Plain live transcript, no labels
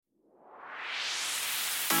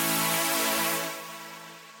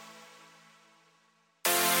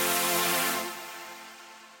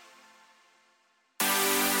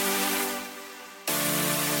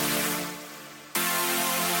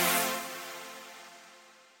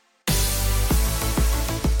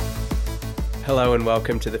Hello and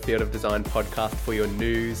welcome to the Field of Design podcast for your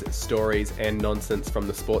news, stories and nonsense from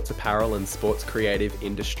the sports apparel and sports creative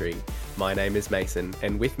industry. My name is Mason,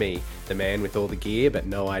 and with me, the man with all the gear but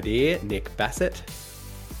no idea, Nick Bassett.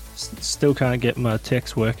 Still can't get my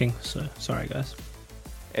text working, so sorry guys.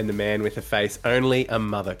 And the man with a face only a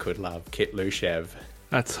mother could love, Kit Lushev.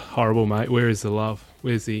 That's horrible, mate. Where is the love?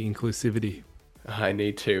 Where's the inclusivity? I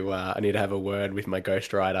need to have a word with my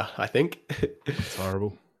ghostwriter, I think. It's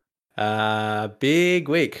horrible. Big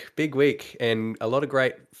week, and a lot of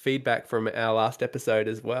great feedback from our last episode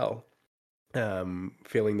as well.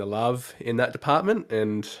 Feeling the love in that department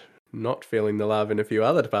and not feeling the love in a few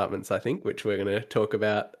other departments, I think, which we're going to talk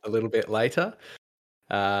about a little bit later.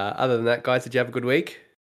 Other than that, guys, did you have a good week?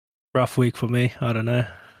 Rough week for me. I don't know.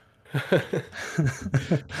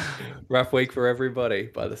 Rough week for everybody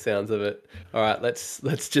by the sounds of it. All right, let's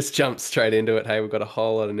just jump straight into it. Hey, we've got a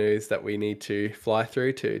whole lot of news that we need to fly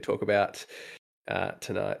through to talk about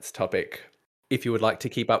tonight's topic. If you would like to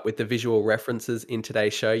keep up with the visual references in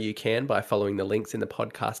today's show, you can by following the links in the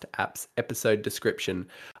podcast app's episode description.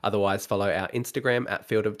 Otherwise, follow our Instagram at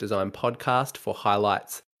Field of Design Podcast for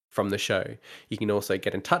highlights from the show. You can also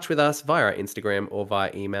get in touch with us via our Instagram or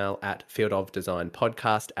via email at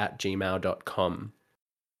fieldofdesignpodcast@gmail.com.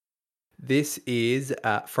 This is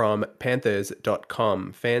from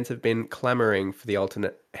Panthers.com. Fans have been clamouring for the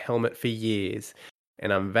alternate helmet for years,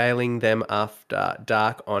 and unveiling them after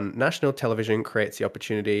dark on national television creates the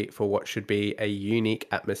opportunity for what should be a unique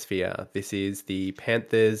atmosphere. This is the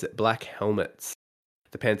Panthers black helmets.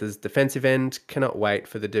 The Panthers' defensive end cannot wait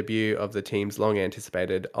for the debut of the team's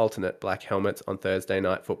long-anticipated alternate black helmets on Thursday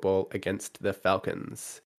Night Football against the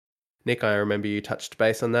Falcons. Nick, I remember you touched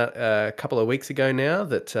base on that a couple of weeks ago now,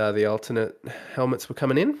 that the alternate helmets were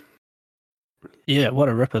coming in. Yeah, what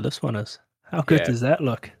a ripper this one is. How good does that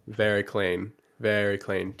look? Very clean, very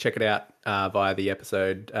clean. Check it out via the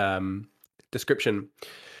episode description.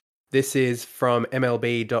 This is from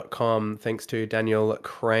MLB.com, thanks to Daniel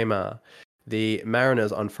Kramer. The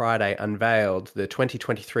Mariners on Friday unveiled the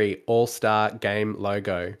 2023 All-Star Game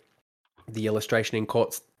logo. The illustration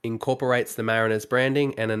incorporates the Mariners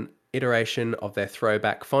branding and an iteration of their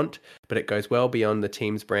throwback font, but it goes well beyond the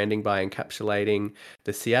team's branding by encapsulating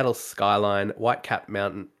the Seattle skyline, white-capped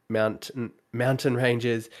mountain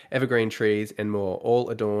ranges, evergreen trees, and more, all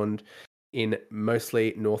adorned in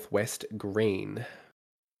mostly northwest green.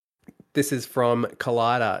 This is from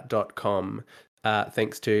Collider.com.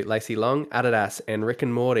 Thanks to Lacey Long, Adidas and Rick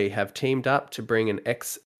and Morty have teamed up to bring an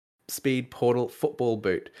Speed Portal football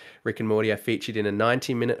boot. Rick and Morty are featured in a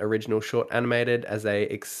 90-minute original short animated as they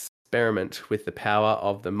experiment with the power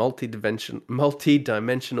of the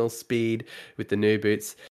multi-dimensional speed with the new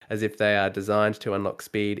boots, as if they are designed to unlock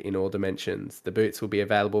speed in all dimensions. The boots will be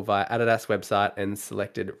available via Adidas website and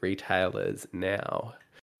selected retailers now.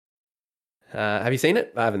 Have you seen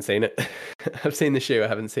it? I haven't seen it. I've seen the shoe. I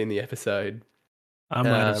haven't seen the episode. I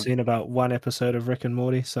might have seen about one episode of Rick and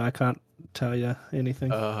Morty, so I can't tell you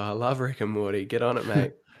anything. Oh, I love Rick and Morty. Get on it,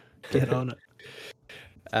 mate. Get on it.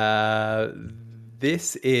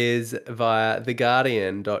 This is via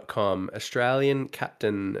theguardian.com. Australian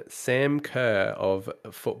captain Sam Kerr of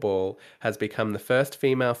football has become the first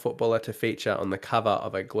female footballer to feature on the cover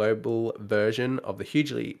of a global version of the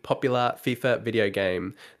hugely popular FIFA video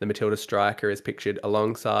game. The Matilda striker is pictured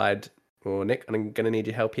alongside... Oh, Nick, I'm going to need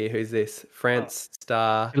your help here. Who's this? France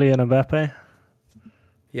star... Kylian Mbappe.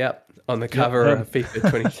 Yep, on the cover of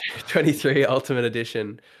FIFA 23 Ultimate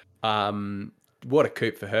Edition. What a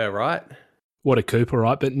coup for her, right? What a coup, all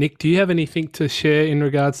right. But Nick, do you have anything to share in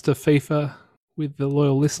regards to FIFA with the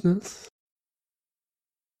loyal listeners?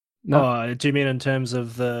 No. Oh, do you mean in terms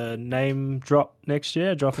of the name drop next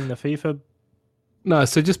year, dropping the FIFA? No,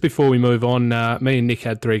 so just before we move on, me and Nick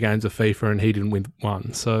had 3 games of FIFA and he didn't win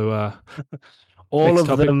one. So all of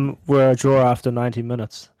them were a draw after 90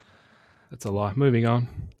 minutes. That's a lie. Moving on.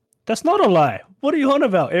 That's not a lie. What are you on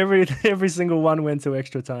about? Every single one went to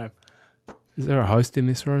extra time. Is there a host in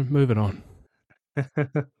this room? Moving on.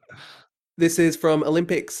 This is from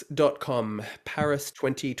Olympics.com. Paris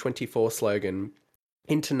 2024 slogan.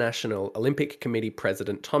 International Olympic Committee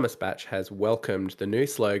President Thomas Bach has welcomed the new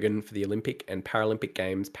slogan for the Olympic and Paralympic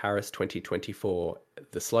Games Paris 2024.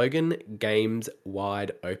 The slogan, Games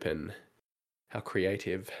Wide Open. How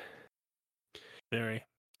creative. Very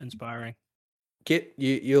inspiring. Kit,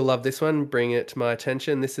 you'll love this one. Bring it to my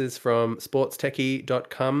attention. This is from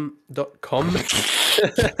sportstechie.com.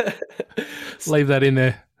 Leave that in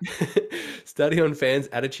there. Study on fans'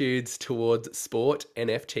 attitudes towards sport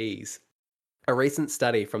NFTs. A recent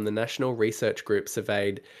study from the National Research Group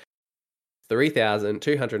surveyed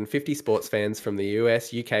 3,250 sports fans from the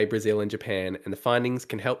US, UK, Brazil, and Japan, and the findings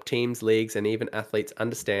can help teams, leagues, and even athletes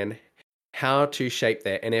understand how to shape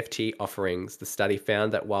their NFT offerings. The study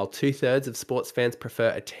found that while 2/3 of sports fans prefer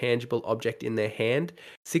a tangible object in their hand,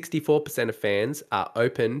 64% of fans are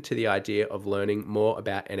open to the idea of learning more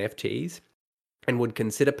about NFTs and would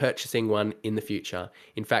consider purchasing one in the future.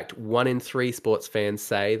 In fact, 1 in 3 sports fans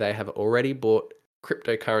say they have already bought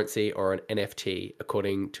cryptocurrency or an NFT,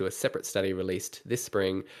 according to a separate study released this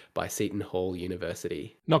spring by Seton Hall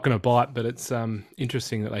University. Not going to bite, but it's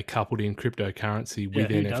interesting that they coupled in cryptocurrency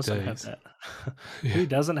with who NFTs. Doesn't have that? Who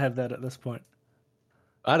doesn't have that at this point?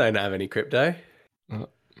 I don't have any crypto.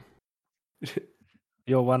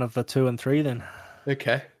 You're one of the 2 and 3 then.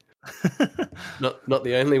 Okay. Not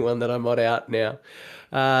the only one that I mod out now.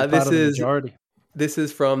 This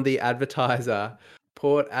is from the Advertiser.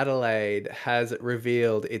 Port Adelaide has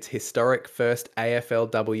revealed its historic first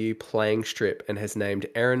AFLW playing strip and has named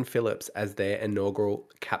Erin Phillips as their inaugural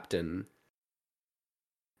captain.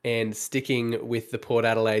 And sticking with the Port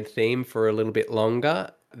Adelaide theme for a little bit longer,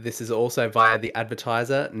 this is also via the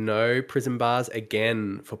Advertiser. No prison bars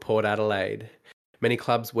again for Port Adelaide. Many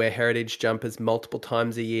clubs wear heritage jumpers multiple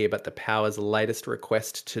times a year, but the Power's latest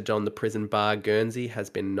request to don the prison bar Guernsey has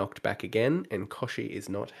been knocked back again, and Koshi is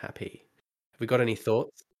not happy. Have we got any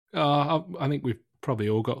thoughts? I think we've probably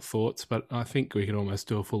all got thoughts, but I think we could almost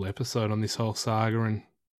do a full episode on this whole saga and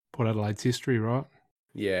Port Adelaide's history, right?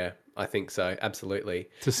 Yeah, I think so. Absolutely.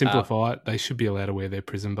 To simplify it, they should be allowed to wear their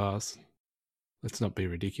prison bars. Let's not be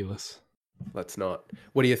ridiculous. Let's not.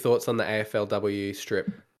 What are your thoughts on the AFLW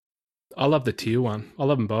strip? I love the tier one. I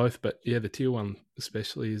love them both, but yeah, the tier one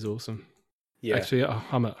especially is awesome. Yeah. Actually,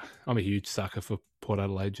 I'm a huge sucker for Port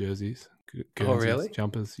Adelaide jerseys. Guernseys, really?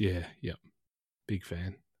 Jumpers. Yeah, yep. Big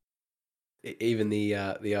fan. Even the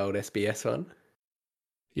old SBS one?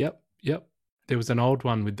 Yep. There was an old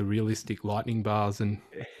one with the realistic lightning bars and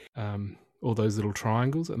all those little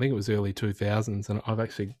triangles. I think it was early 2000s, and I've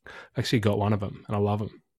actually got one of them, and I love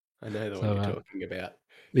them. I know the one you're talking about.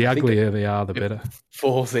 The uglier they are, the better.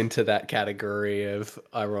 Falls into that category of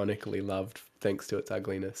ironically loved thanks to its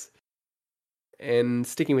ugliness. And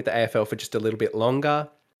sticking with the AFL for just a little bit longer,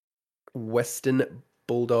 Western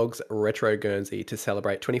Bulldogs Retro Guernsey to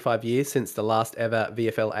celebrate 25 years since the last ever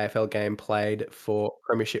VFL AFL game played for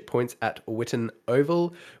premiership points at Whitten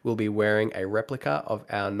Oval will be wearing a replica of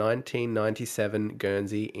our 1997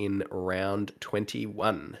 Guernsey in round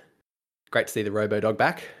 21. Great to see the Robo-Dog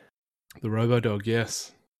back. The Robo-Dog,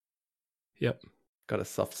 yes. Yep. Got a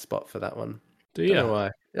soft spot for that one. Do you? I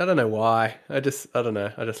don't know why. I don't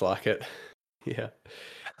know. I just like it. Yeah.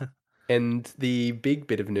 And the big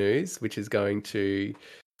bit of news, which is going to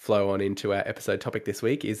flow on into our episode topic this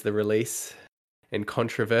week, is the release and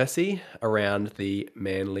controversy around the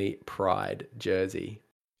Manly Pride jersey.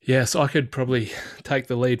 Yes, I could probably take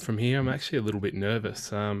the lead from here. I'm actually a little bit nervous.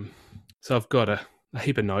 So I've got a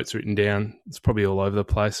heap of notes written down. It's probably all over the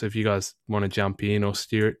place. So if you guys want to jump in or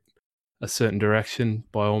steer it a certain direction,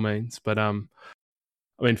 by all means. But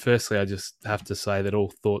firstly, I just have to say that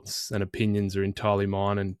all thoughts and opinions are entirely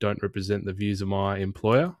mine and don't represent the views of my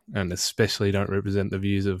employer, and especially don't represent the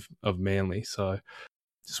views of Manly. So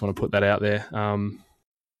just want to put that out there.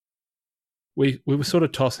 We were sort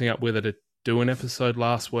of tossing up whether to do an episode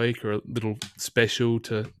last week or a little special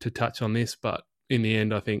to touch on this, but in the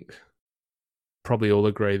end, I think probably all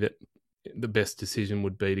agree that the best decision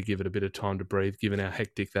would be to give it a bit of time to breathe, given how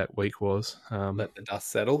hectic that week was. Let the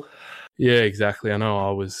dust settle. Yeah, exactly. I know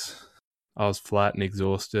I was flat and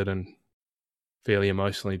exhausted and fairly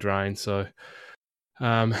emotionally drained. So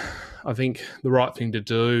I think the right thing to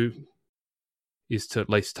do is to at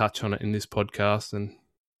least touch on it in this podcast. And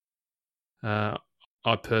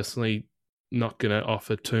I personally not going to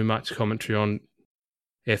offer too much commentary on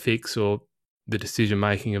ethics or the decision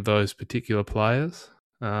making of those particular players.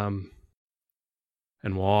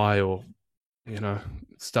 And why, or,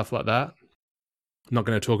 stuff like that. I'm not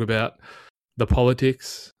going to talk about the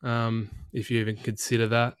politics, if you even consider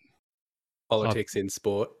that. Politics in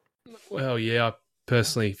sport? Well, yeah, I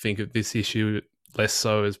personally think of this issue less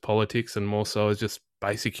so as politics and more so as just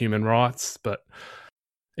basic human rights, but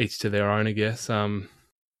each to their own, I guess. So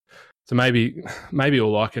maybe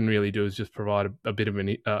all I can really do is just provide a bit of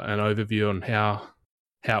an overview on how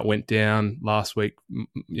it went down last week,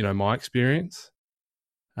 my experience.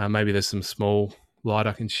 Maybe there's some small light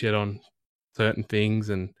I can shed on certain things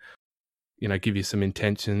and, give you some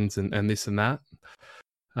intentions and this and that.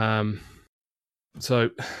 So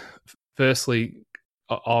firstly,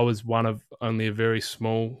 I was one of only a very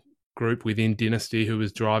small group within Dynasty who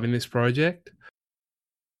was driving this project.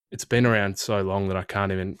 It's been around so long that I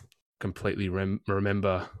can't even completely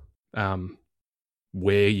remember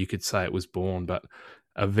where you could say it was born, but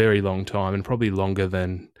a very long time, and probably longer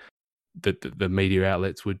than the media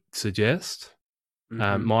outlets would suggest.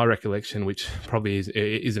 My recollection, which probably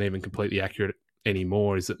isn't even completely accurate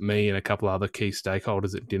anymore, is that me and a couple of other key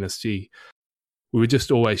stakeholders at Dynasty, we were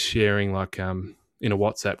just always sharing, like, in a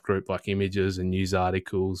WhatsApp group, like images and news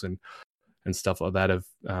articles and stuff like that of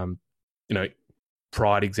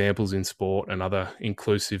pride examples in sport and other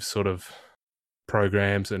inclusive sort of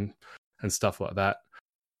programs and stuff like that.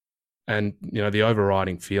 And the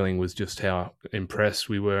overriding feeling was just how impressed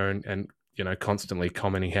we were, and constantly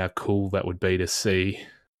commenting how cool that would be to see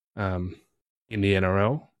in the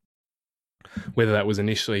NRL. Whether that was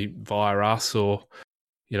initially via us or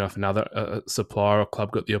if another supplier or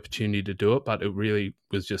club got the opportunity to do it, but it really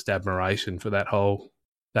was just admiration for that whole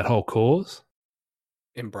cause.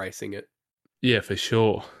 Embracing it. Yeah, for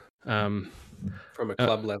sure. From a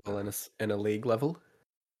club level and a league level.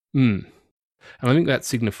 And I think that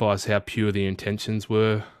signifies how pure the intentions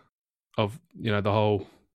were of the whole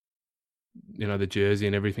the jersey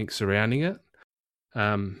and everything surrounding it.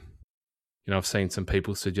 I've seen some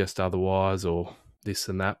people suggest otherwise or this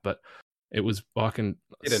and that, but it was, I can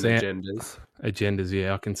say agendas.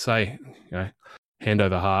 Yeah, I can say, hand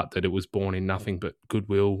over heart, that it was born in nothing but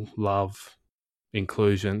goodwill, love,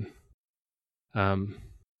 inclusion.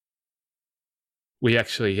 We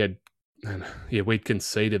actually had, we'd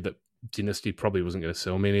conceded that Dynasty probably wasn't going to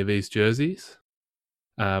sell many of these jerseys.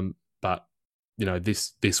 But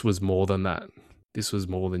this was more than that. This was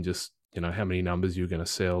more than just how many numbers you're going to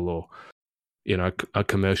sell or a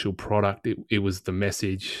commercial product. It was the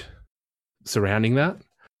message surrounding that.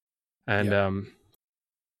 And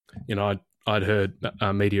I'd heard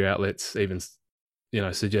media outlets even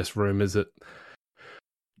suggest rumours that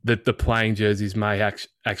the playing jerseys may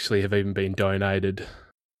actually have even been donated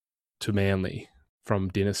to Manly from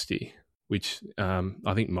Dynasty, which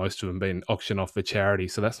I think most of them been auctioned off for charity.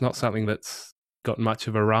 So that's not something that's got much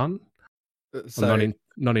of a run. So, I'm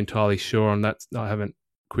not entirely sure on that. I haven't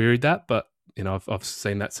queried that, but I've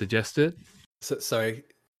seen that suggested. So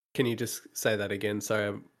can you just say that again? Sorry,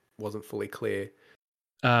 I wasn't fully clear.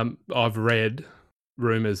 I've read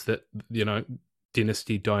rumours that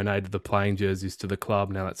Dynasty donated the playing jerseys to the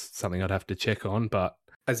club. Now that's something I'd have to check on, but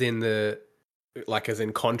as in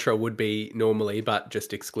Contra would be normally, but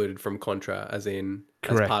just excluded from Contra, as in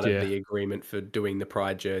correct, as part of the agreement for doing the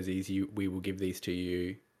Pride jerseys, we will give these to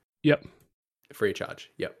you. Yep. Free of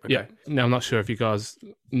charge. Yep. Okay. Yep. Now, I'm not sure if you guys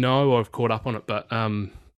know or have caught up on it, but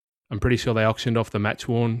I'm pretty sure they auctioned off the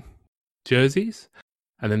match-worn jerseys,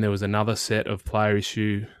 and then there was another set of player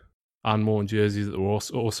issue unworn jerseys that were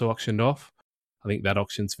also auctioned off. I think that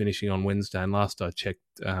auction's finishing on Wednesday, and last I checked,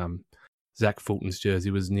 Zach Fulton's jersey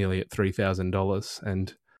was nearly at $3,000,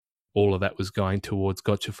 and all of that was going towards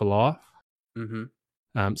Gotcha for Life.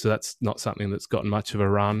 Mm-hmm. So that's not something that's gotten much of a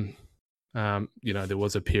run. There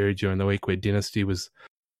was a period during the week where Dynasty was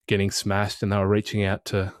getting smashed, and they were reaching out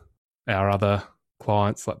to our other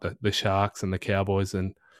clients like the Sharks and the Cowboys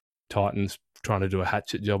and Titans, trying to do a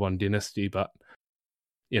hatchet job on Dynasty. But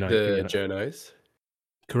the journos,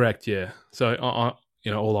 correct, yeah. So I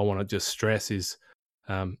all I want to just stress is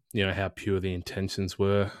how pure the intentions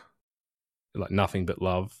were, like nothing but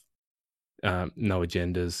love, no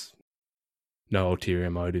agendas, no ulterior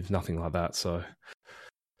motives, nothing like that. So.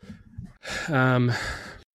 From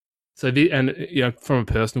a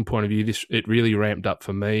personal point of view, it really ramped up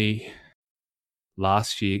for me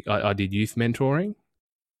last year. I did youth mentoring,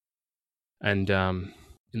 and in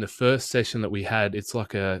the first session that we had, it's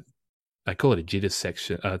like they call it a jitters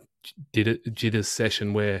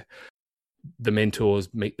session where the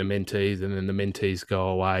mentors meet the mentees, and then the mentees go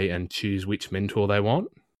away and choose which mentor they want.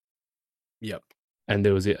 Yep. And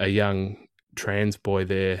there was a young trans boy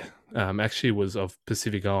there, actually was of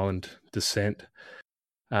Pacific Island descent,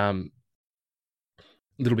 a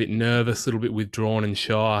little bit nervous, a little bit withdrawn and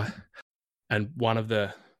shy, and one of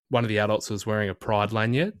the adults was wearing a Pride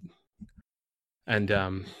lanyard, and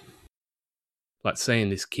like seeing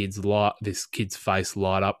this kid's face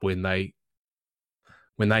light up when they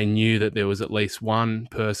knew that there was at least one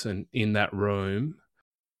person in that room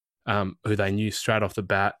who they knew straight off the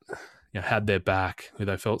bat had their back, who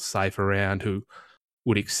they felt safe around, who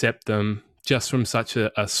would accept them just from such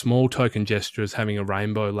a small token gesture as having a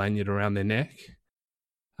rainbow lanyard around their neck.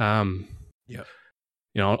 Yeah.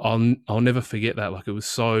 I'll never forget that. Like, it was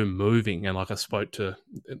so moving, and like I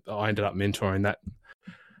ended up mentoring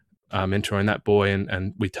that boy,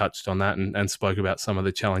 and we touched on that and spoke about some of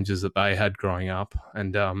the challenges that they had growing up,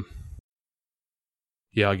 and I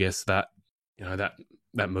guess that that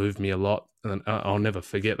that moved me a lot, and I'll never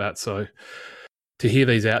forget that. So to hear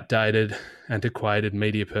these outdated, antiquated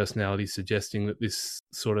media personalities suggesting that this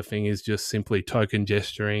sort of thing is just simply token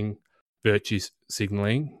gesturing, virtue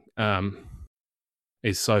signaling,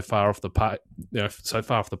 is so far off the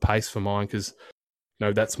pace for mine, because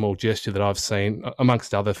that small gesture that I've seen,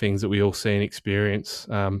 amongst other things that we all see and experience,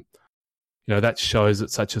 that shows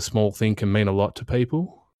that such a small thing can mean a lot to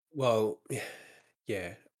people. Well,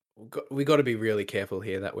 yeah, we got to be really careful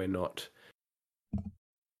here that we're not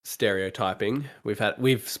stereotyping.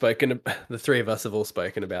 We've spoken, the three of us have all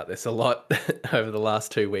spoken about this a lot over the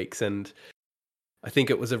last 2 weeks, and I think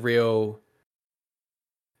it was a real,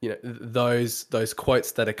 those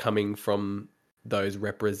quotes that are coming from those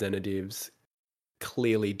representatives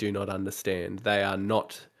clearly do not understand. They are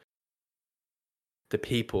not the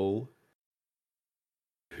people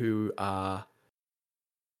who are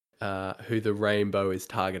who the rainbow is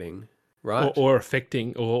targeting, right? Or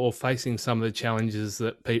affecting or facing some of the challenges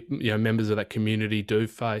that people, members of that community do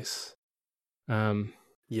face.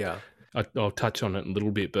 Yeah. I'll touch on it a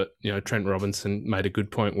little bit, but Trent Robinson made a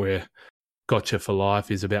good point where Gotcha for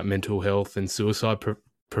Life is about mental health and suicide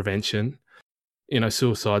prevention.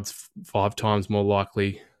 Suicide's 5 times more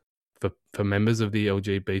likely for members of the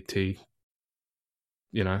LGBT,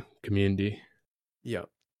 community. Yeah.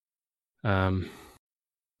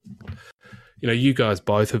 You guys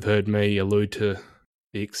both have heard me allude to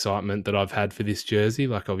the excitement that I've had for this jersey.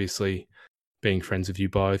 Like, obviously, being friends with you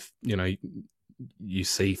both, you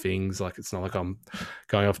see things. Like, it's not like I'm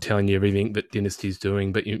going off telling you everything that Dynasty's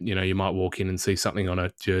doing, but you might walk in and see something on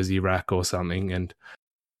a jersey rack or something, and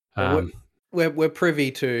we're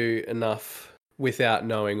privy to enough without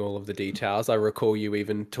knowing all of the details. I recall you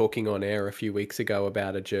even talking on air a few weeks ago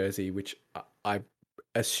about a jersey, which I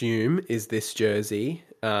assume is this jersey,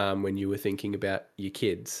 when you were thinking about your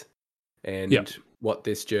kids and what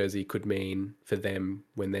this jersey could mean for them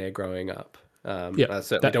when they're growing up. I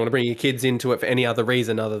certainly don't want to bring your kids into it for any other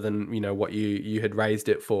reason other than what you had raised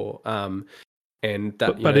it for. And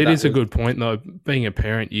that, but it is a good point, though. Being a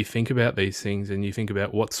parent, you think about these things and you think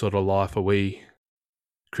about what sort of life are we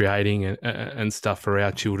creating and stuff for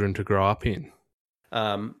our children to grow up in.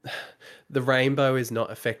 The rainbow is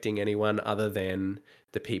not affecting anyone other than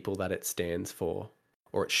the people that it stands for,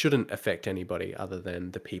 or it shouldn't affect anybody other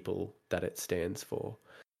than the people that it stands for.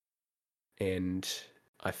 And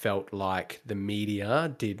I felt like the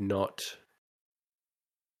media did not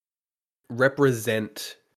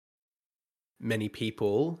represent many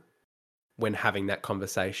people when having that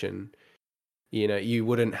conversation. You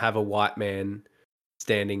wouldn't have a white man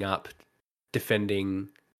standing up defending,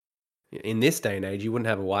 in this day and age, you wouldn't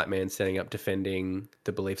have a white man standing up defending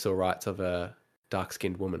the beliefs or rights of a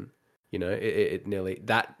dark-skinned woman. It nearly,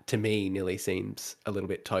 that to me nearly seems a little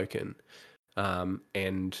bit token.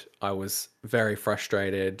 And I was very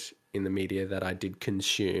frustrated in the media that I did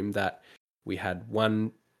consume that we had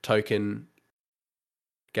one token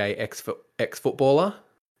gay ex-footballer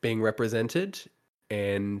being represented,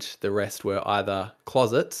 and the rest were either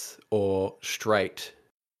closets or straight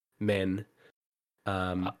men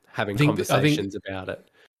having conversations about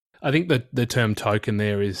it. I think that the term token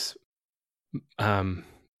there is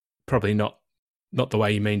probably not the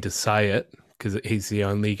way you mean to say it, because he's the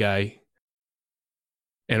only gay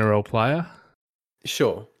NRL player.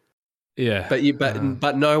 Sure. Yeah.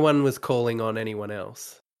 But no one was calling on anyone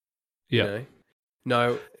else. Yeah.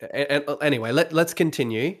 No. And anyway, let's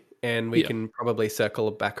continue, and we can probably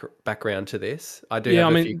circle back around to this. I do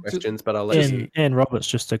have a few questions, but I'll let you. And Roberts,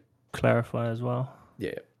 just to clarify as well.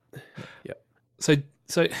 Yeah. Yeah. So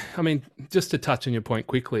I mean, just to touch on your point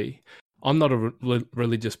quickly, I'm not a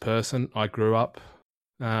religious person. I grew up,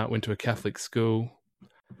 went to a Catholic school.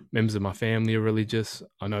 Members of my family are religious.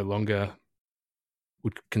 I no longer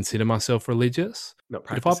would consider myself religious. Not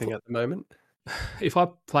practicing at the moment. If I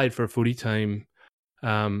played for a footy team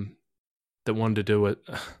that wanted to do it,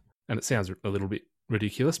 and it sounds a little bit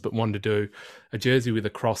ridiculous, but wanted to do a jersey with a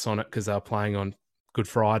cross on it because they were playing on Good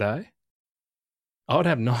Friday, I would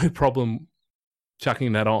have no problem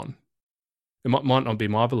chucking that on. It might not be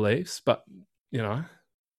my beliefs, but,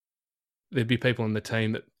 there'd be people in the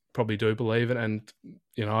team that probably do believe it, and,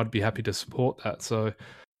 I'd be happy to support that. So,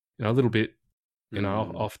 a little bit,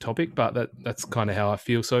 off topic, but that's kind of how I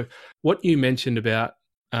feel. So what you mentioned about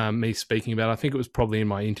me speaking about, I think it was probably in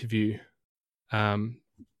my interview,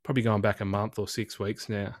 probably going back a month or 6 weeks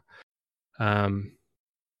now. And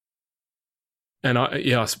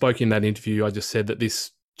I spoke in that interview. I just said that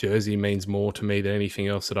this jersey means more to me than anything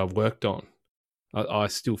else that I've worked on. I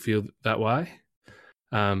still feel that way.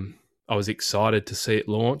 I was excited to see it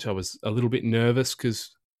launch. I was a little bit nervous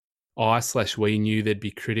because we knew there'd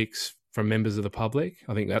be critics from members of the public.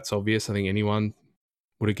 I think that's obvious. I think anyone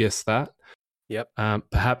would have guessed that. Yep.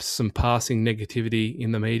 Perhaps some passing negativity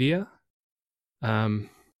in the media.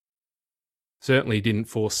 Certainly didn't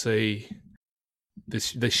foresee the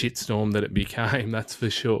shitstorm that it became, that's for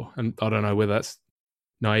sure. And I don't know whether that's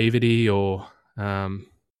naivety or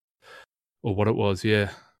what it was,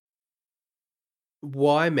 yeah.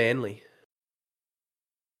 Why Manly?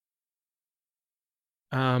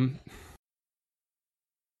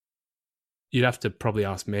 You'd have to probably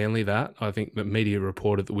ask Manly that. I think the media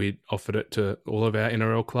reported that we'd offered it to all of our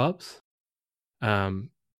NRL clubs.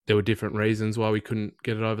 There were different reasons why we couldn't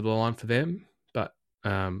get it over the line for them, but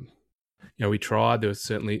we tried. There was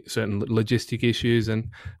certainly certain logistic issues and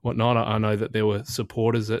whatnot. I know that there were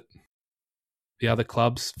supporters at the other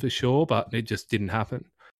clubs for sure, but it just didn't happen.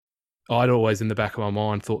 I'd always, in the back of my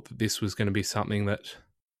mind, thought that this was going to be something that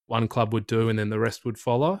one club would do and then the rest would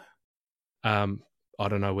follow. I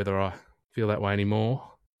don't know whether I feel that way anymore,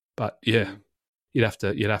 but yeah, you'd have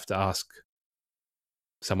to ask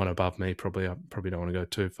someone above me. Probably, I probably don't want to go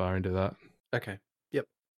too far into that. Okay. Yep.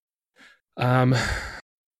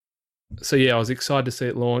 So yeah, I was excited to see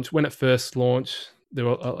it launch. When it first launched, there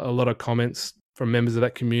were a lot of comments from members of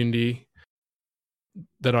that community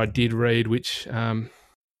that I did read, which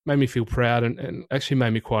made me feel proud and actually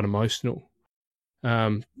made me quite emotional.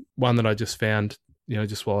 One that I just found,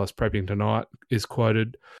 just while I was prepping tonight, is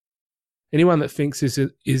quoted: "Anyone that thinks this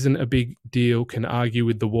isn't a big deal can argue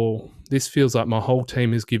with the wall. This feels like my whole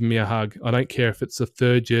team has given me a hug. I don't care if it's the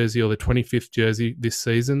 3rd jersey or the 25th jersey this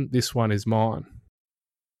season. This one is mine."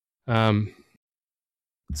 And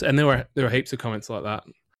there were heaps of comments like that,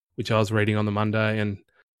 which I was reading on the Monday, and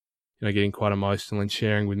getting quite emotional and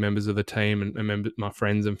sharing with members of the team and my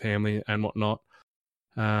friends and family and whatnot.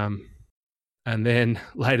 And then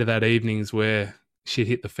later that evening is where shit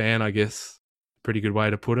hit the fan, I guess. Pretty good way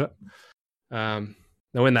to put it. Now,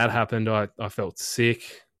 when that happened, I felt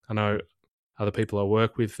sick. I know other people I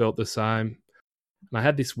work with felt the same. And I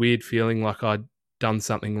had this weird feeling like I'd done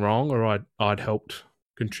something wrong, or I'd helped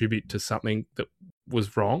contribute to something that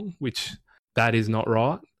was wrong, which that is not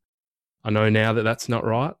right. I know now that that's not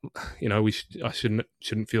right. I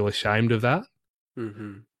shouldn't feel ashamed of that.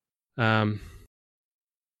 Mm-hmm.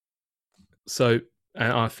 So,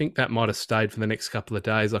 and I think that might have stayed for the next couple of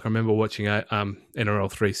days. Like, I remember watching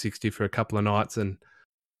NRL 360 for a couple of nights, and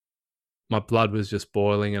my blood was just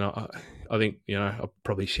boiling. And I think I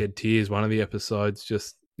probably shed tears one of the episodes,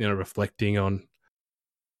 just reflecting on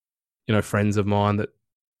friends of mine that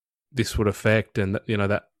this would affect, and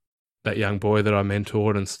that young boy that I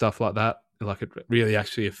mentored and stuff like that. Like, it really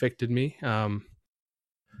actually affected me.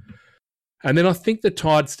 And then I think the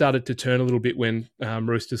tide started to turn a little bit when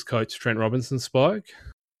Roosters coach Trent Robinson spoke.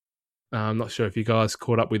 I'm not sure if you guys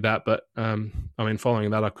caught up with that, but following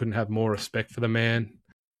that, I couldn't have more respect for the man,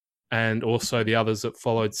 and also the others that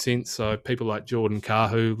followed since. So people like Jordan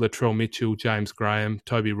Kahu, Latrell Mitchell, James Graham,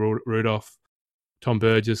 Toby Rudolph, Tom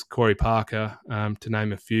Burgess, Corey Parker, to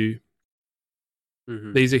name a few.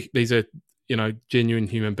 Mm-hmm. These are genuine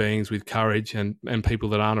human beings with courage and people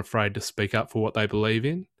that aren't afraid to speak up for what they believe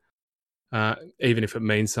in. Even if it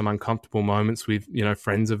means some uncomfortable moments with,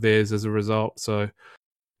 friends of theirs as a result. So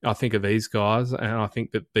I think of these guys, and I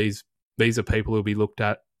think that these are people who'll be looked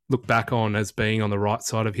back on as being on the right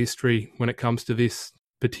side of history when it comes to this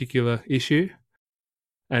particular issue.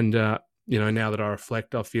 And, now that I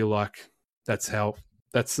reflect, I feel like that's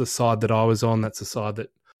the side that I was on. That's the side that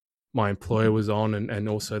my employer was on, and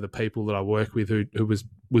also the people that I work with who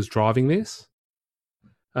was driving this.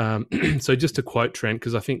 So just to quote Trent,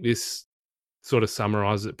 because I think this sort of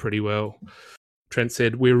summarises it pretty well. Trent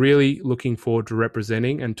said, "We're really looking forward to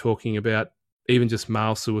representing and talking about even just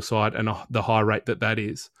male suicide and the high rate that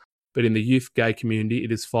is. But in the youth gay community,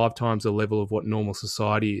 it is 5 times the level of what normal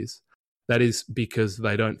society is. That is because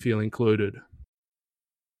they don't feel included.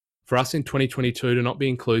 For us in 2022 to not be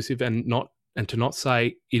inclusive and to not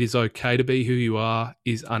say it is okay to be who you are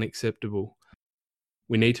is unacceptable.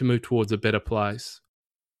 We need to move towards a better place.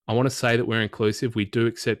 I want to say that we're inclusive. We do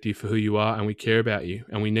accept you for who you are, and we care about you,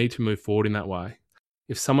 and we need to move forward in that way.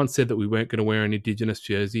 If someone said that we weren't going to wear an Indigenous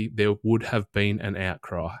jersey, there would have been an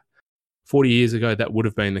outcry. 40 years ago, that would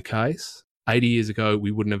have been the case. 80 years ago,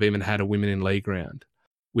 we wouldn't have even had a women in league round.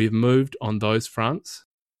 We've moved on those fronts.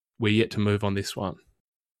 We're yet to move on this one."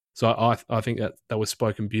 So I think that was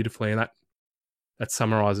spoken beautifully, and that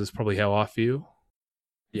summarises probably how I feel.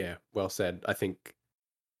 Yeah, well said. I think,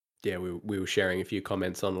 we were sharing a few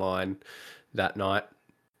comments online that night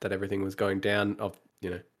that everything was going down. Of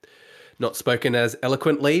not spoken as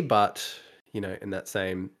eloquently, but in that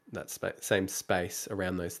same same space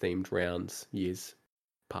around those themed rounds years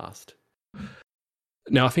past.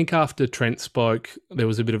 Now, I think after Trent spoke, there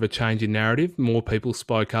was a bit of a change in narrative. More people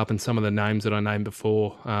spoke up, and some of the names that I named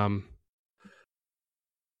before.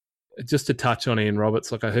 Just to touch on Ian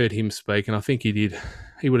Roberts, like I heard him speak, and I think he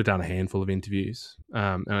would have done a handful of interviews,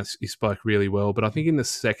 and he spoke really well. But I think in the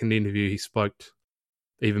second interview, he spoke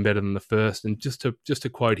even better than the first. And just to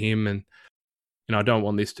quote him, and I don't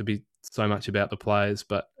want this to be so much about the players,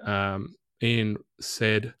 but Ian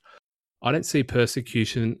said, "I don't see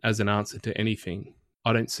persecution as an answer to anything.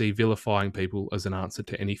 I don't see vilifying people as an answer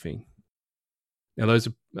to anything." Now, those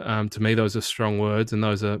are, to me, those are strong words, and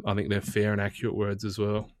I think they're fair and accurate words as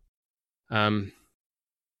well.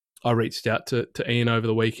 I reached out to Ian over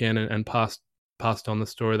the weekend and passed on the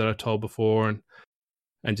story that I told before,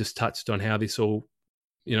 and just touched on how this all,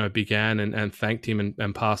 began, and thanked him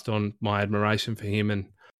and passed on my admiration for him. And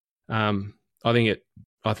I think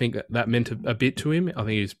that meant a bit to him. I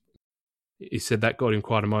think he said that got him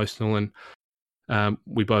quite emotional, and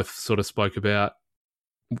we both sort of spoke about,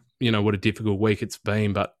 what a difficult week it's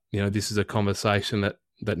been, but this is a conversation that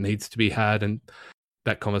needs to be had, and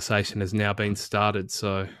that conversation has now been started.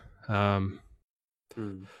 So,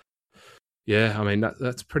 yeah, I mean,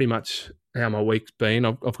 that's pretty much how my week's been.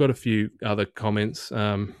 I've got a few other comments.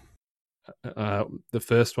 The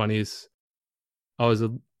first one is, I was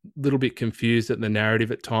a little bit confused at the narrative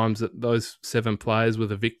at times that those 7 players were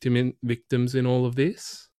the victims in all of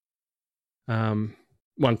this. One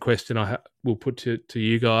question I will put to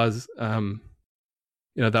you guys, they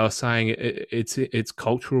were saying it's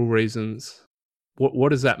cultural reasons. What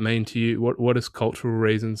does that mean to you? What does cultural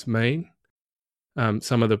reasons mean?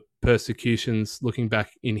 Some of the persecutions, looking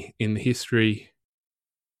back in history,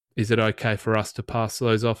 is it okay for us to pass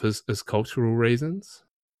those off as cultural reasons?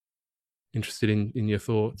 Interested in your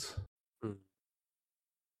thoughts.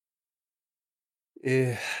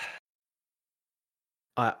 Yeah,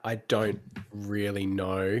 I don't really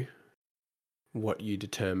know what you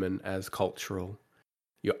determine as cultural.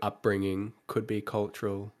 Your upbringing could be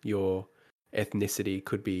cultural. Your ethnicity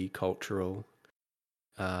could be cultural.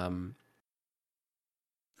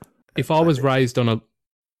 If I was raised on a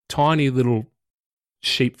tiny little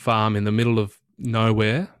sheep farm in the middle of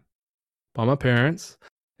nowhere by my parents,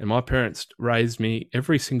 and my parents raised me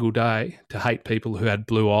every single day to hate people who had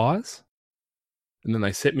blue eyes, and then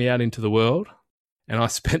they set me out into the world, and I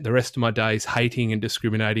spent the rest of my days hating and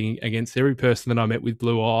discriminating against every person that I met with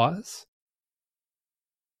blue eyes.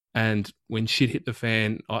 And when shit hit the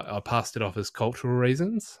fan, I passed it off as cultural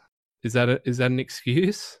reasons. Is that an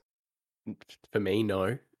excuse? For me,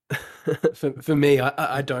 no. for me,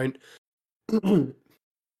 I don't.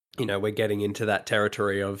 We're getting into that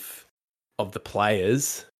territory of the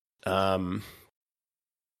players, and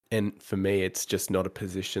for me, it's just not a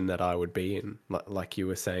position that I would be in. Like you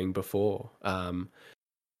were saying before,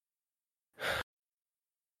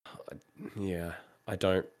 yeah, I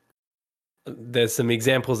don't. There's some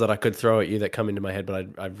examples that I could throw at you that come into my head, but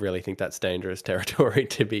I really think that's dangerous territory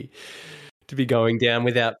to be going down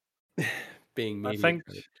without being media. I think,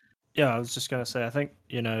 I was just going to say, I think,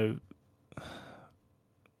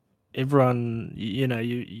 everyone,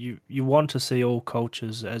 you want to see all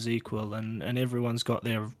cultures as equal, and everyone's got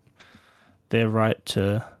their right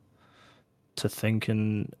to think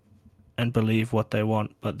and believe what they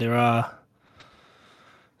want, but there are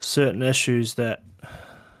certain issues that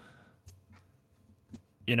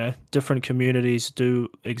different communities do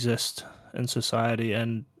exist in society,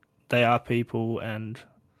 and they are people, and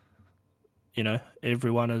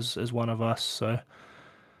everyone is one of us. So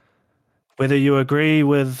whether you agree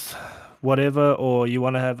with whatever, or you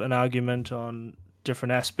want to have an argument on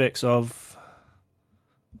different aspects of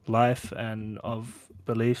life and of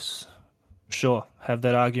beliefs, sure, have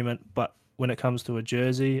that argument. But when it comes to a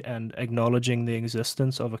jersey and acknowledging the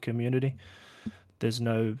existence of a community, there's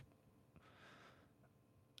nothing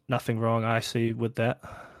wrong I see with that.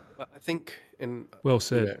 I think, and well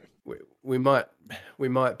said. We might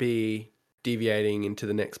be deviating into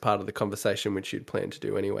the next part of the conversation, which you'd plan to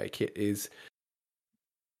do anyway, Kit, is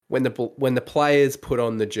when the players put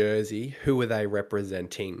on the jersey, who are they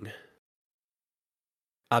representing?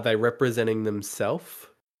 Are they representing themselves?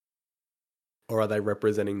 Or are they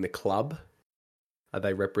representing the club? Are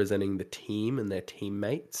they representing the team and their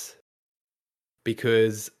teammates?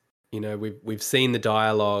 Because, we've seen the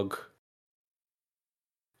dialogue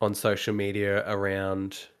on social media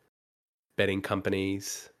around betting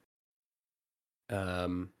companies,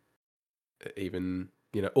 even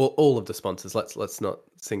all of the sponsors. Let's not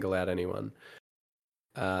single out anyone,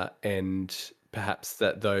 and perhaps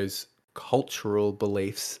that those cultural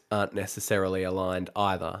beliefs aren't necessarily aligned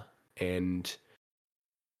either. And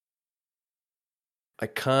I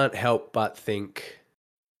can't help but think,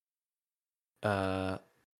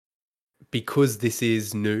 because this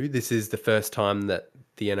is new, this is the first time that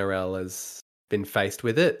the NRL has been faced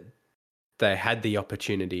with it. They had the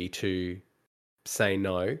opportunity to say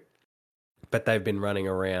no, but they've been running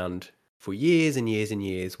around for years and years and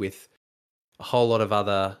years with a whole lot of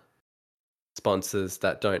other sponsors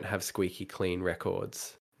that don't have squeaky clean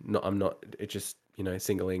records. I'm not just,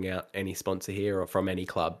 singling out any sponsor here or from any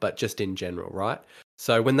club, but just in general, right?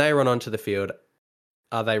 So when they run onto the field,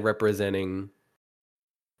 are they representing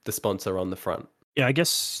the sponsor on the front? Yeah, I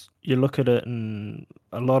guess you look at it, and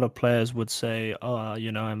a lot of players would say, "Oh,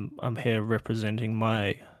 I'm here representing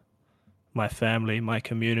my family, my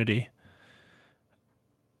community."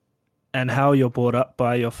 And how you're brought up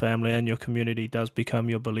by your family and your community does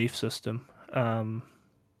become your belief system.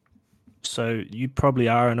 So you probably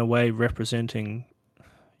are, in a way, representing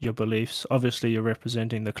your beliefs. Obviously, you're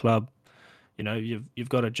representing the club. You've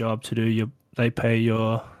got a job to do. They pay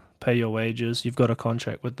your wages. You've got a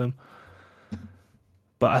contract with them.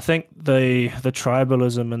 But I think the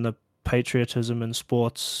tribalism and the patriotism in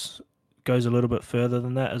sports goes a little bit further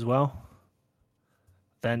than that as well,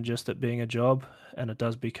 than just it being a job. And it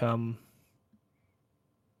does become,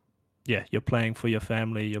 you're playing for your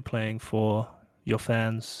family, you're playing for your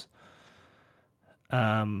fans.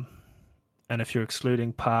 And if you're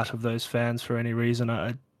excluding part of those fans for any reason,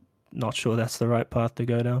 I'm not sure that's the right path to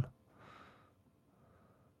go down.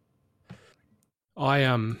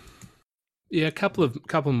 A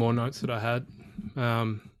couple more notes that I had.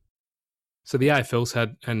 So the AFL's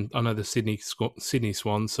had, and I know the Sydney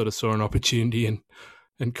Swans sort of saw an opportunity and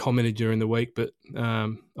commented during the week, but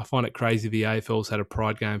I find it crazy the AFL's had a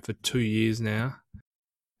Pride game for 2 years now.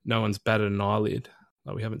 No one's batted an eyelid.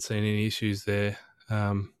 Like, we haven't seen any issues there.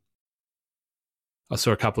 I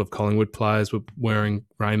saw a couple of Collingwood players were wearing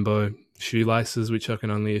rainbow shoelaces, which I can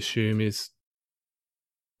only assume is,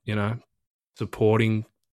 supporting,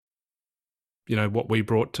 what we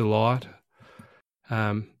brought to light.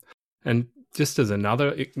 And just as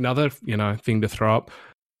another thing to throw up,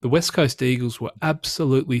 the West Coast Eagles were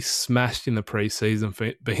absolutely smashed in the preseason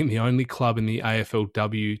for being the only club in the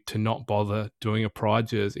AFLW to not bother doing a Pride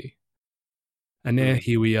jersey. And now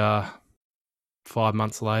here we are 5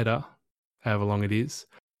 months later, however long it is,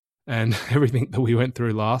 and everything that we went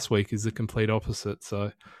through last week is the complete opposite.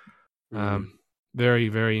 So very,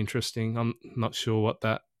 very interesting. I'm not sure what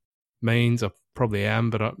that means. I probably am,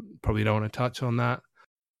 but I probably don't want to touch on that.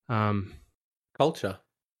 Culture.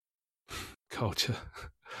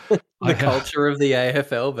 The culture of the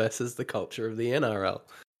AFL versus the culture of the NRL.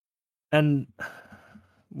 And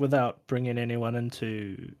without bringing anyone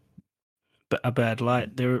into a bad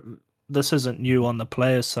light, this isn't new on the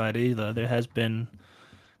players' side either. There has been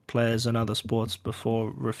players in other sports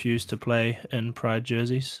before refused to play in Pride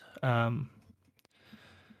jerseys.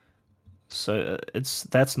 So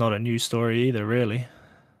that's not a new story either, really.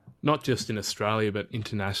 Not just in Australia, but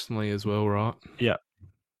internationally as well, right? Yeah.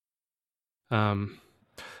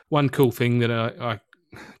 One cool thing that I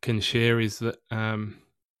can share is that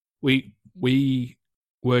we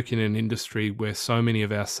work in an industry where so many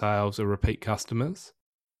of our sales are repeat customers,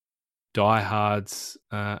 diehards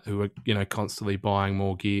who are constantly buying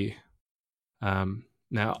more gear.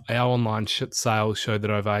 Now, our online sales show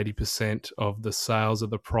that over 80% of the sales of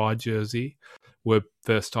the Pride jersey were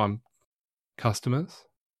first-time customers.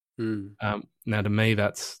 Now, to me,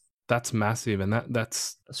 that's massive, and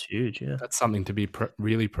that's huge. Yeah, that's something to be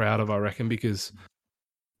really proud of, I reckon, because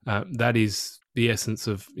that is the essence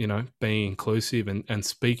of being inclusive and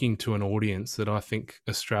speaking to an audience that I think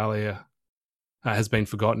Australia has been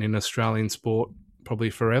forgotten in Australian sport probably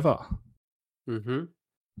forever. Mm-hmm.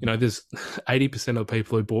 There's 80% of the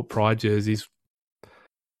people who bought Pride jerseys.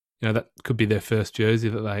 That could be their first jersey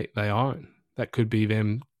that they own. That could be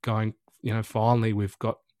them going, finally we've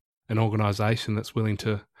got an organisation that's willing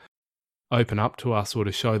to open up to us or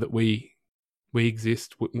to show that we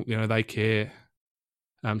exist. They care.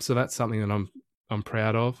 So that's something that I'm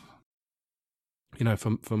proud of.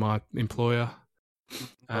 For my employer.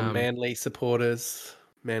 Manly supporters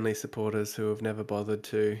who have never bothered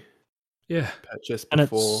to purchase before. And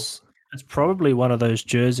it's probably one of those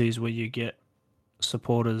jerseys where you get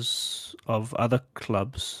supporters of other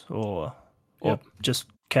clubs or just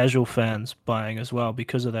casual fans buying as well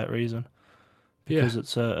because of that reason. Because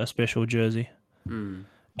it's a special jersey. And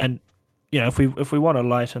if we want to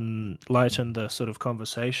lighten the sort of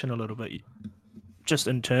conversation a little bit, just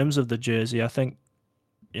in terms of the jersey, I think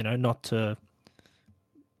not to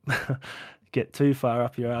get too far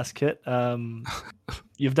up your ass, Kit.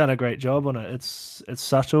 You've done a great job on it. It's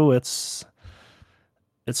subtle. It's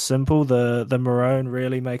simple. The maroon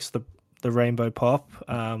really makes the rainbow pop.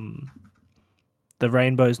 The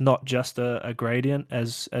rainbow is not just a gradient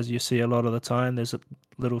as you see a lot of the time. There's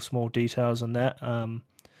little small details in that.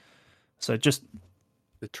 So just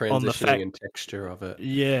The on the transitioning and texture of it.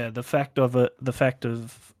 yeah, the fact of it, the fact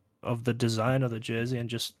of the design of the jersey and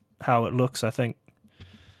just how it looks, I think,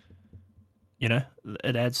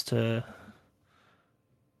 it adds to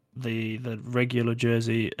the regular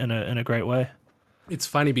jersey in a great way. It's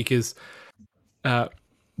funny because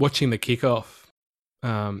watching the kickoff,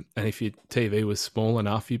 and if your TV was small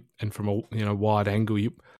enough, and from a wide angle,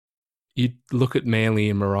 you'd look at Manly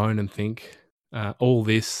in maroon and think all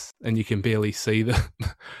this, and you can barely see the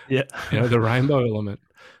the rainbow element.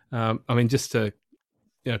 I mean, just to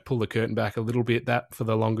pull the curtain back a little bit, that for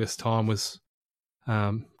the longest time was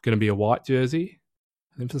going to be a white jersey.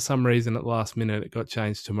 And for some reason, at the last minute, it got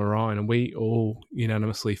changed to maroon, and we all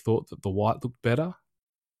unanimously thought that the white looked better.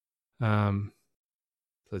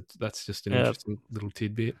 So that's just an interesting little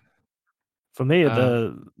tidbit. For me,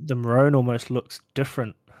 the maroon almost looks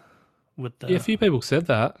different with the. Yeah, a few people said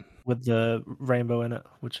that with the rainbow in it,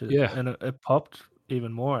 which is and it popped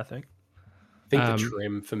even more. I think. The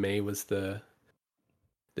trim for me was the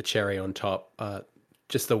cherry on top.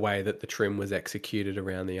 Just the way that the trim was executed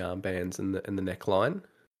around the armbands and the neckline.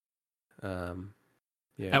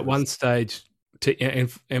 At one stage, to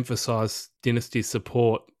emphasise Dynasty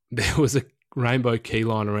support, there was a rainbow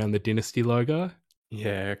keyline around the Dynasty logo.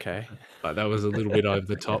 Yeah, okay. But that was a little bit over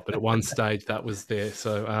the top. But at one stage, that was there.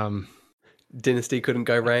 So Dynasty couldn't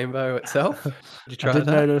go rainbow itself? Did you try I did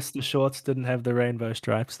notice the shorts didn't have the rainbow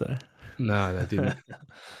stripes, though. No, they didn't.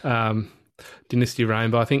 Dynasty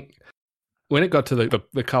rainbow, I think, when it got to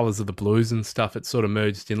the colours of the blues and stuff, it sort of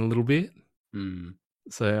merged in a little bit.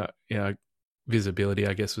 So, visibility,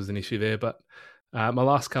 I guess, was an issue there. But my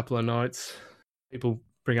last couple of notes, people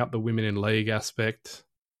bring up the women in league aspect.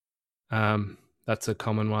 That's a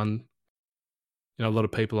common one. A lot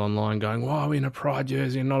of people online going, "Why are we in a Pride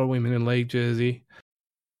jersey and not a women in league jersey?"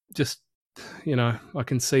 Just, I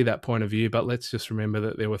can see that point of view, but let's just remember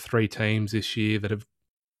that there were 3 teams this year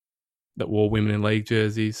that wore women in league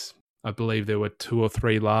jerseys. I believe there were 2 or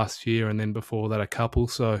 3 last year, and then before that a couple.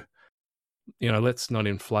 So, let's not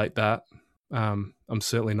inflate that. I'm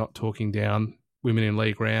certainly not talking down women in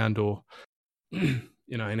league round or, in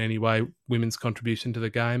any way women's contribution to the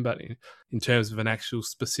game. But in terms of an actual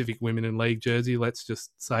specific women in league jersey, let's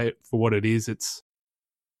just say it for what it is. It's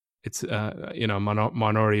a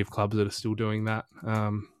minority of clubs that are still doing that.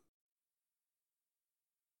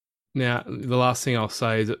 Now, the last thing I'll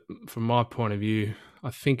say is that from my point of view, I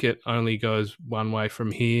think it only goes one way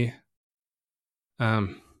from here.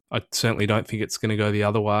 I certainly don't think it's going to go the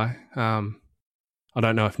other way. I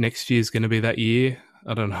don't know if next year's going to be that year.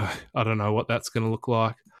 I don't know what that's going to look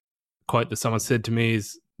like. A quote that someone said to me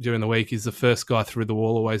during the week is, "The first guy through the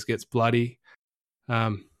wall always gets bloody."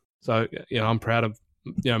 So I'm proud of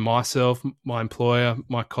myself, my employer,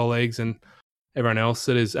 my colleagues, and everyone else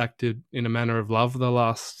that has acted in a manner of love the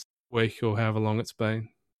last week or however long it's been.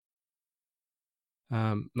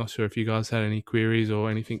 Not sure if you guys had any queries or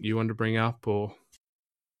anything you wanted to bring up, or.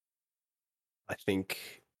 I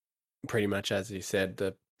think pretty much as you said,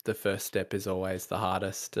 the first step is always the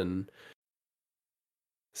hardest, and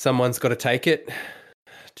someone's got to take it.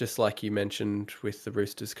 Just like you mentioned with the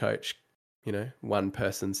Roosters coach, one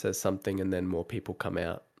person says something and then more people come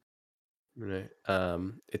out.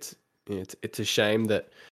 It's a shame that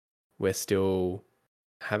we're still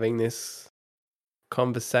having this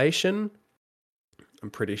conversation. I'm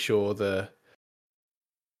pretty sure the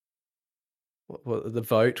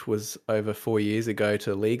vote was over 4 years ago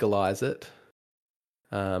to legalize it,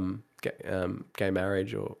 gay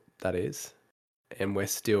marriage, or that is, and we're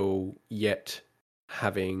still yet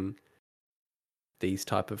having these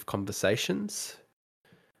type of conversations.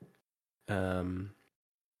 One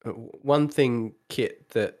thing, Kit,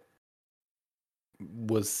 that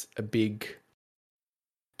was a big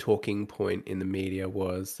talking point in the media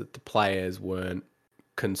was that the players weren't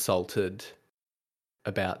consulted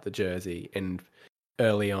about the jersey, and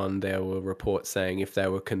early on there were reports saying if they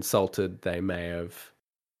were consulted they may have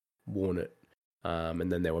worn it,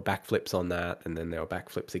 and then there were backflips on that, and then there were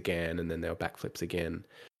backflips again, and then there were backflips again.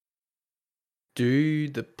 Do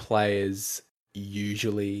the players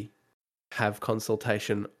usually have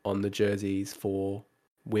consultation on the jerseys for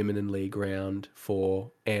women in league round,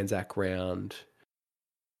 for Anzac round,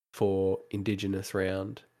 for Indigenous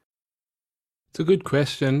round? It's a good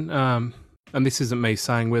question. And this isn't me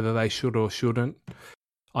saying whether they should or shouldn't.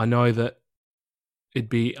 I know that it'd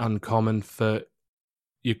be uncommon for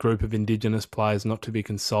your group of Indigenous players not to be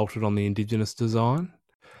consulted on the Indigenous design.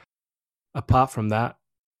 Apart from that,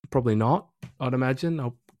 probably not, I'd imagine.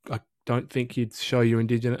 I don't think you'd show your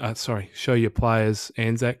show your players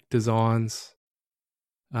Anzac designs,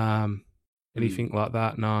 anything like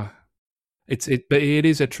that. No, but it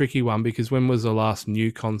is a tricky one, because when was the last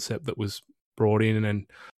new concept that was brought in, and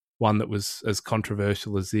one that was as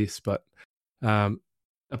controversial as this? But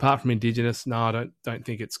apart from Indigenous, no, I don't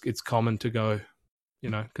think it's common to go,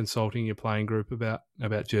 consulting your playing group about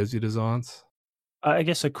jersey designs. I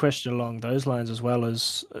guess a question along those lines as well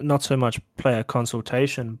is not so much player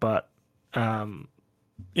consultation, but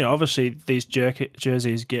obviously these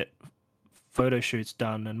jerseys get photo shoots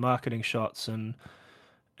done and marketing shots, and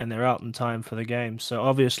they're out in time for the game. So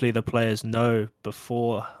obviously the players know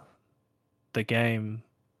before the game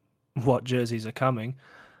what jerseys are coming.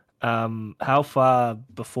 How far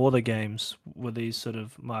before the games were these sort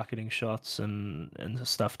of marketing shots and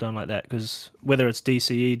stuff done like that? Because whether it's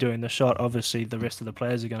DCE doing the shot, obviously the rest of the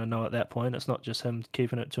players are going to know at that point. It's not just him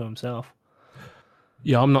keeping it to himself.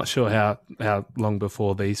 Yeah, I'm not sure how long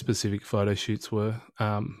before these specific photo shoots were.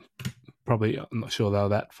 Probably, I'm not sure they were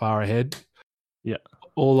that far ahead. Yeah.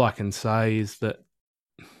 All I can say is that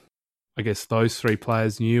I guess those three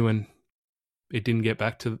players knew, and it didn't get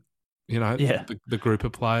back to the group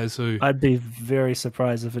of players who... I'd be very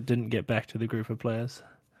surprised if it didn't get back to the group of players.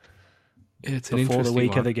 It's an before interesting the week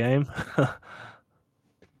one. of the game.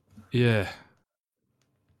 Yeah.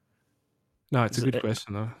 No, it's a good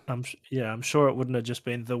question though. I'm sure it wouldn't have just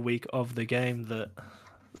been the week of the game that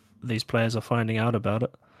these players are finding out about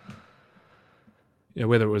it. Yeah,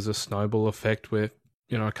 whether it was a snowball effect where,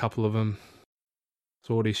 a couple of them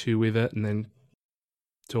sought issue with it and then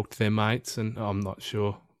talked to their mates, and I'm not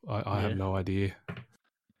sure. I have no idea.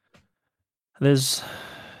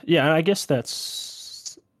 I guess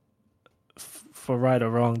that's, for right or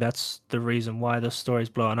wrong, that's the reason why the story's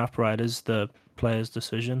blowing up, right, is the player's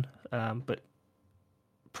decision. But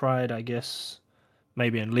Pride, I guess,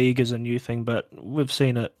 maybe in league is a new thing, but we've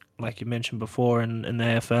seen it, like you mentioned before, in the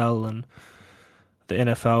AFL and the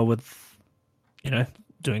NFL with,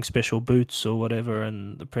 doing special boots or whatever,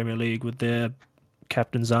 and the Premier League with their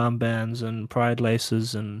captain's armbands and pride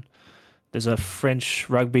laces. And there's a French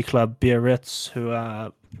rugby club, Biarritz, who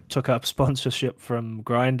took up sponsorship from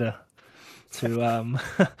Grindr to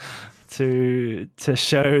to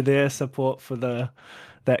show their support for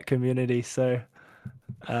that community. So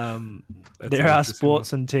there are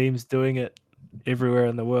sports and teams doing it everywhere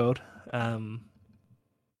in the world,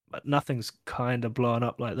 but nothing's kind of blown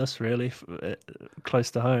up like this, really,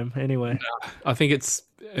 close to home. Anyway, no, I think it's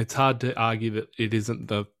hard to argue that it isn't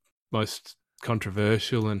the most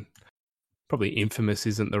controversial, and probably infamous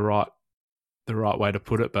isn't the right way to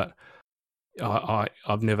put it. But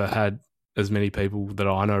I've never had as many people that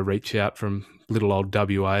I know reach out from little old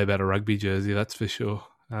WA about a rugby jersey. That's for sure.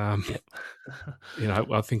 Yep.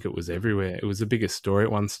 I think it was everywhere. It was the biggest story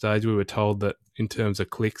at one stage. We were told that in terms of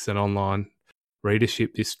clicks and online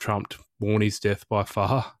readership, this trumped Warney's death by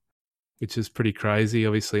far, which is pretty crazy.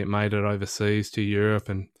 Obviously, it made it overseas to Europe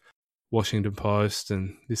and Washington Post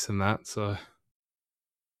and this and that. So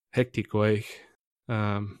hectic week.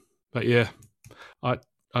 But yeah, I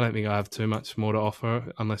don't think I have too much more to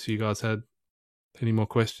offer unless you guys had any more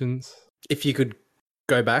questions. If you could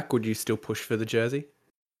go back, would you still push for the jersey?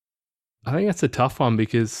 I think that's a tough one,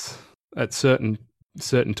 because at certain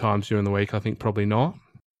times during the week, I think probably not.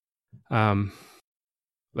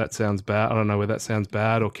 That sounds bad. I don't know whether that sounds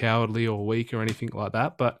bad or cowardly or weak or anything like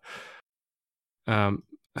that, but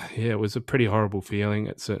it was a pretty horrible feeling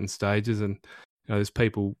at certain stages. And there's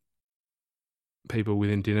people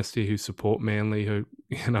within Dynasty who support Manly who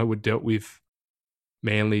were dealt with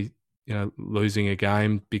Manly losing a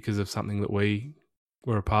game because of something that we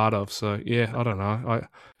were a part of. So yeah, I don't know.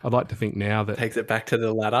 I'd like to think now that takes it back to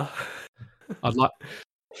the ladder.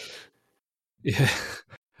 Yeah.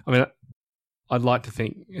 I mean, I'd like to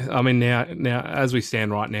think. I mean, now as we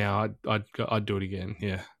stand right now, I'd do it again.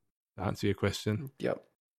 Yeah, to answer your question. Yep.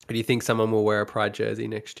 Do you think someone will wear a Pride jersey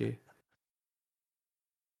next year?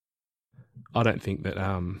 I don't think that.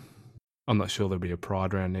 I'm not sure there'll be a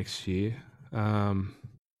Pride round next year.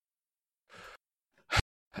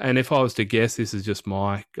 And if I was to guess, this is just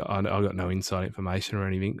I've got no inside information or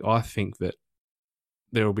anything. I think that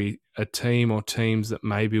there will be a team or teams that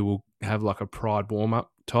maybe will have like a Pride warm-up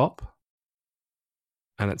top,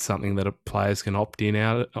 and it's something that players can opt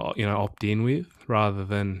in with rather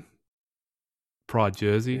than Pride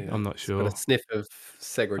jersey. Yeah, I'm not sure. It's got a sniff of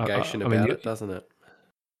segregation about it, doesn't it?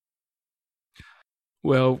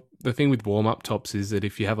 Well, the thing with warm-up tops is that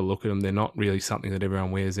if you have a look at them, they're not really something that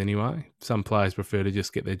everyone wears anyway. Some players prefer to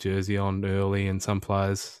just get their jersey on early, and some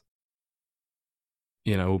players,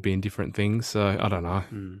 will be in different things. So I don't know.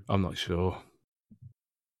 I'm not sure.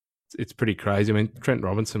 It's pretty crazy. I mean, Trent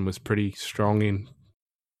Robinson was pretty strong in,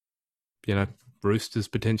 Roosters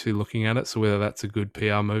potentially looking at it. So whether that's a good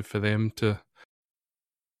PR move for them to,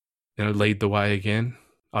 lead the way again,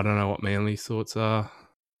 I don't know what Manly's thoughts are.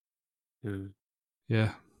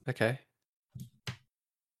 Yeah. Okay.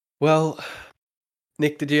 Well,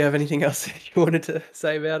 Nick, did you have anything else you wanted to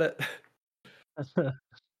say about it?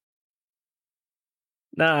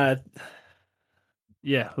 Nah.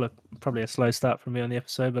 Yeah, look, probably a slow start for me on the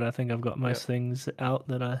episode, but I think I've got most things out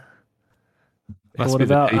that I Must thought be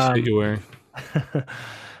about. the t-shirt you're wearing.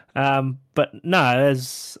 But no,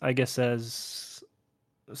 as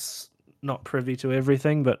not privy to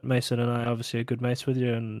everything, but Mason and I obviously are good mates with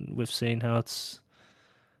you, and we've seen how it's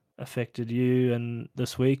affected you and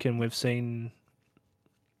this week, and we've seen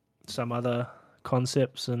some other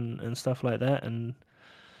concepts and stuff like that, and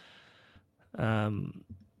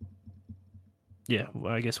yeah,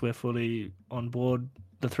 well, I guess we're fully on board,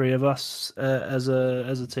 the three of us, as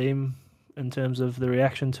a team, in terms of the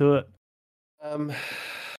reaction to it.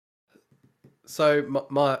 So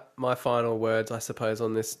my final words, I suppose,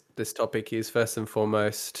 on this topic is, first and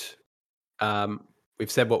foremost,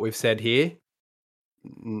 we've said what we've said here.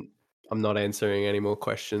 I'm not answering any more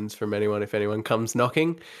questions from anyone if anyone comes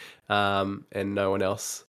knocking, and no one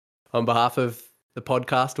else on behalf of the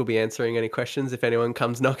podcast will be answering any questions if anyone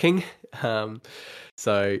comes knocking.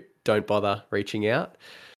 So don't bother reaching out.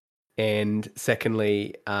 And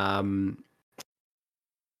secondly,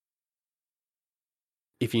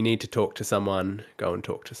 if you need to talk to someone, go and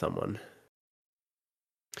talk to someone.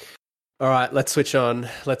 All right, let's switch on.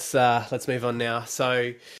 Let's move on now.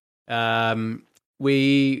 So,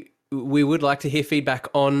 we would like to hear feedback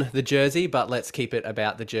on the jersey, but let's keep it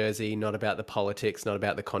about the jersey, not about the politics, not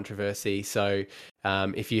about the controversy. So,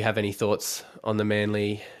 if you have any thoughts on the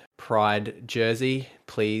Manly Pride jersey,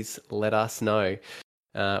 please let us know.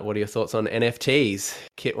 What are your thoughts on NFTs?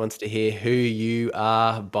 Kit wants to hear who you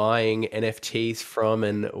are buying NFTs from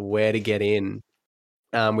and where to get in.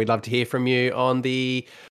 We'd love to hear from you on the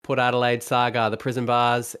Port Adelaide saga, the prison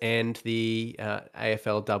bars, and the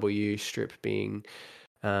AFLW strip being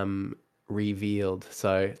revealed.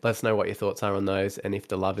 So let us know what your thoughts are on those, and if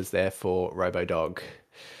the love is there for RoboDog.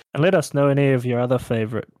 And let us know any of your other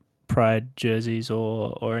favourite Pride jerseys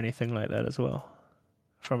or anything like that as well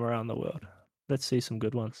from around the world. Let's see some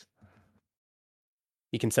good ones.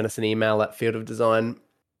 You can send us an email at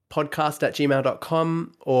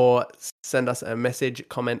fieldofdesignpodcast@gmail.com, or send us a message,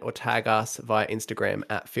 comment, or tag us via Instagram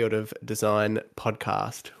at Field of Design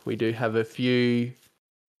Podcast. We do have a few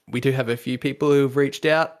people who've reached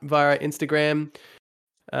out via Instagram,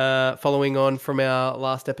 following on from our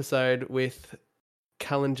last episode with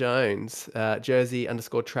Callan Jones.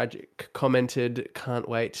 Jersey_tragic commented, "Can't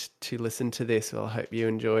wait to listen to this." Well, I hope you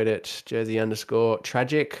enjoyed it.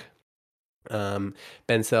 Jersey_tragic.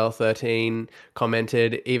 Ben Cell 13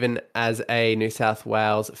 commented, "Even as a New South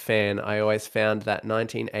Wales fan, I always found that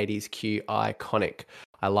 1980s Q iconic.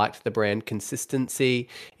 I liked the brand consistency.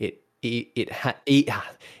 It had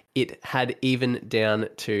even down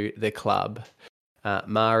to the club."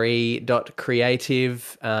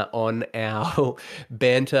 Mari.creative on our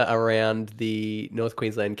banter around the North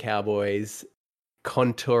Queensland Cowboys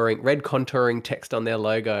red contouring text on their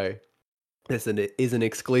logo. This is an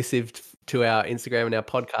exclusive to our Instagram and our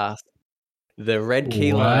podcast. The red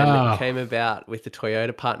keyline came about with the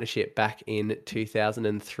Toyota partnership back in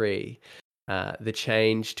 2003. The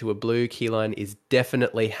change to a blue keyline is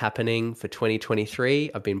definitely happening for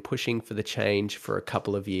 2023. I've been pushing for the change for a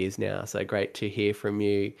couple of years now, so great to hear from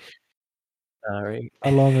you, Ari.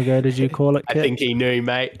 How long ago did you call it, Kit? I think he knew,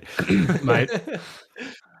 mate. Mate.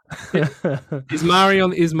 Is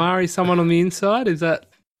Mari someone on the inside? Is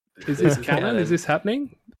this canon? Is this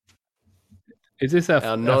happening? Is this our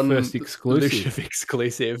first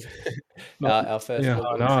exclusive? Our first. Yeah,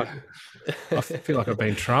 I know. I feel like I've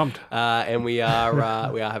been trumped. And we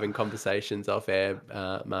are having conversations off air,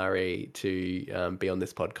 Mari, to be on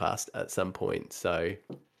this podcast at some point. So,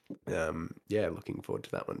 looking forward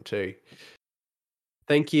to that one too.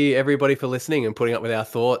 Thank you, everybody, for listening and putting up with our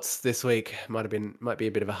thoughts this week. Might be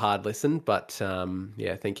a bit of a hard listen, but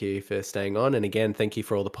thank you for staying on. And again, thank you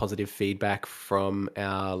for all the positive feedback from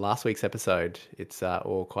our last week's episode. It's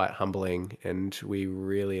all quite humbling, and we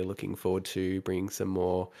really are looking forward to bringing some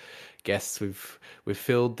more guests. We've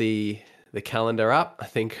filled the calendar up. I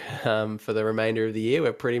think for the remainder of the year,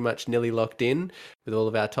 we're pretty much nearly locked in with all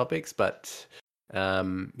of our topics, but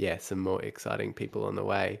some more exciting people on the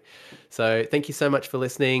way. So thank you so much for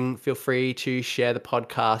listening. Feel free to share the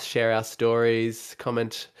podcast, share our stories,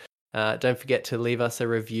 comment. Don't forget to leave us a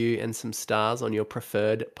review and some stars on your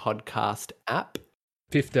preferred podcast app.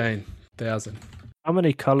 15,000. How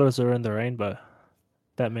many colours are in the rainbow?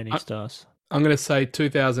 That many stars. I'm going to say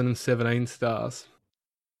 2017 stars,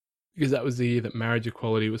 because that was the year that marriage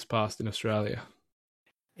equality was passed in Australia.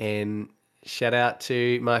 And shout out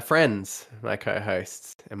to my friends, my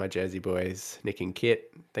co-hosts, and my Jersey boys, Nick and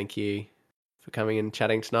Kit. Thank you for coming and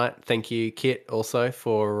chatting tonight. Thank you, Kit, also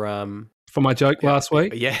for my joke last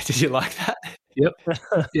week. Yeah, did you like that? Yep.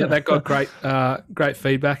 Yeah, that got great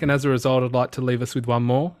feedback. And as a result, I'd like to leave us with one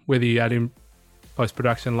more. Whether you add in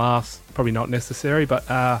post-production last, probably not necessary, but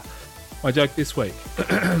my joke this week.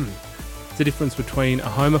 It's the difference between a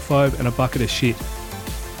homophobe and a bucket of shit.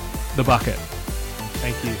 The bucket.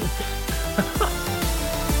 Thank you.